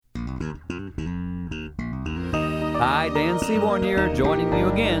Hi, Dan Seaborn here, joining you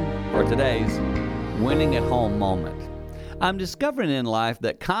again for today's Winning at Home moment. I'm discovering in life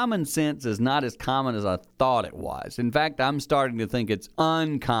that common sense is not as common as I thought it was. In fact, I'm starting to think it's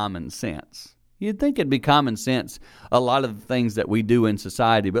uncommon sense. You'd think it'd be common sense, a lot of the things that we do in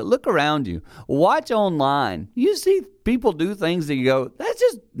society, but look around you. Watch online. You see people do things that you go, that's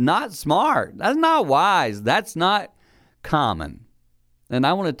just not smart. That's not wise. That's not common. And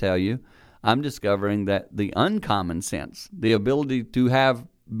I want to tell you, I'm discovering that the uncommon sense, the ability to have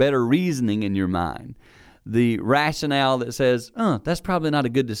better reasoning in your mind, the rationale that says, that's probably not a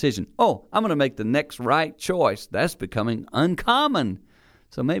good decision. Oh, I'm going to make the next right choice. That's becoming uncommon.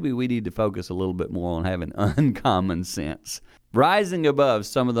 So maybe we need to focus a little bit more on having uncommon sense, rising above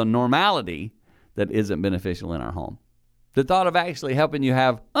some of the normality that isn't beneficial in our home. The thought of actually helping you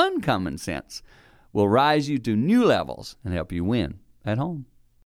have uncommon sense will rise you to new levels and help you win at home.